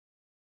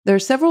There are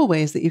several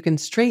ways that you can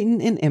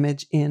straighten an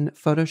image in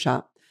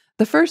Photoshop.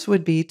 The first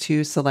would be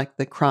to select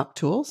the crop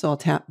tool. So I'll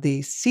tap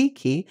the C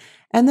key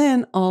and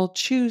then I'll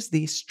choose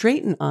the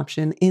straighten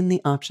option in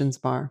the options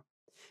bar.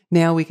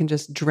 Now we can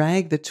just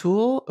drag the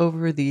tool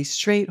over the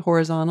straight,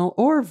 horizontal,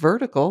 or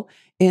vertical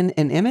in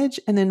an image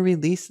and then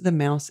release the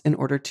mouse in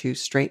order to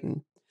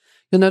straighten.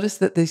 You'll notice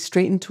that the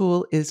straighten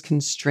tool is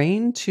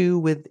constrained to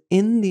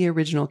within the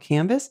original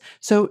canvas,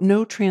 so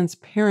no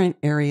transparent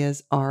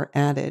areas are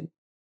added.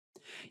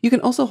 You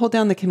can also hold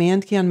down the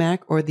Command key on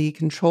Mac or the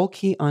Control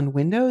key on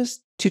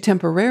Windows to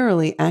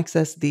temporarily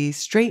access the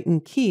straighten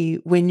key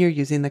when you're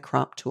using the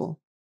crop tool.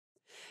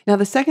 Now,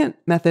 the second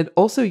method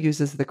also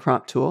uses the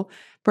crop tool.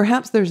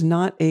 Perhaps there's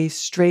not a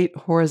straight,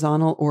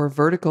 horizontal, or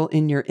vertical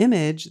in your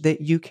image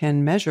that you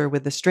can measure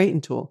with the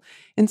straighten tool.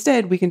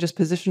 Instead, we can just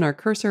position our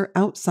cursor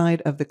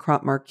outside of the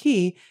crop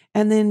marquee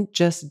and then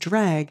just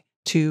drag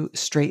to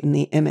straighten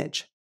the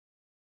image.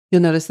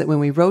 You'll notice that when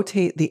we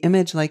rotate the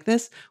image like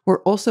this,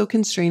 we're also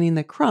constraining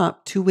the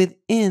crop to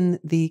within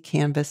the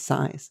canvas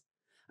size.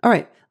 All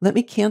right, let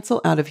me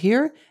cancel out of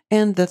here.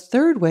 And the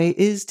third way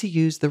is to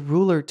use the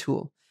ruler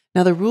tool.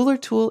 Now, the ruler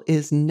tool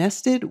is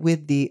nested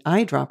with the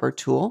eyedropper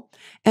tool,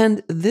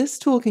 and this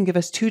tool can give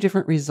us two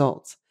different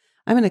results.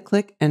 I'm going to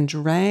click and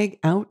drag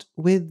out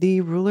with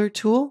the ruler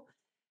tool,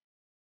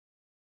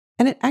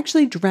 and it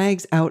actually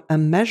drags out a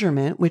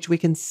measurement, which we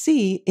can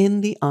see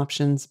in the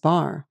options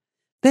bar.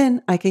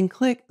 Then I can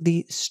click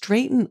the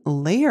straighten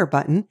layer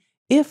button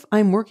if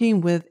I'm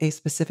working with a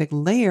specific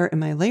layer in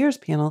my layers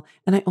panel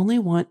and I only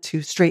want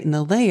to straighten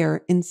the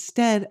layer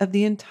instead of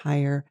the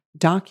entire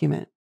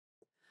document.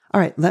 All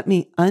right, let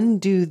me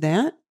undo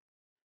that.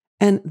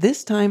 And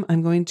this time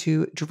I'm going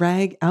to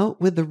drag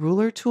out with the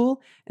ruler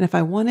tool. And if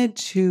I wanted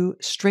to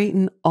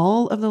straighten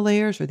all of the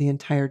layers or the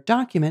entire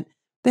document,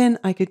 then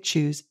I could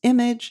choose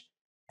image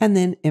and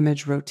then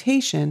image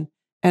rotation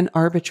and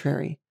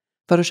arbitrary.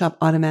 Photoshop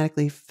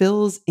automatically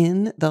fills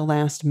in the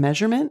last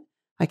measurement.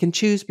 I can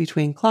choose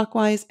between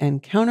clockwise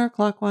and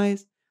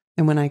counterclockwise.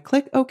 And when I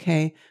click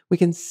OK, we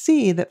can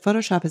see that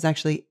Photoshop has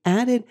actually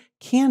added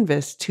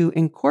canvas to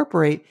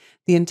incorporate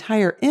the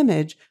entire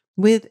image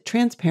with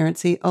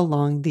transparency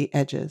along the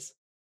edges.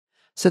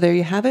 So there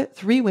you have it,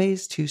 3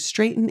 ways to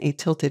straighten a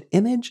tilted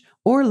image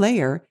or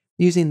layer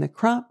using the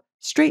crop,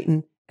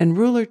 straighten, and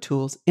ruler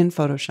tools in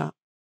Photoshop.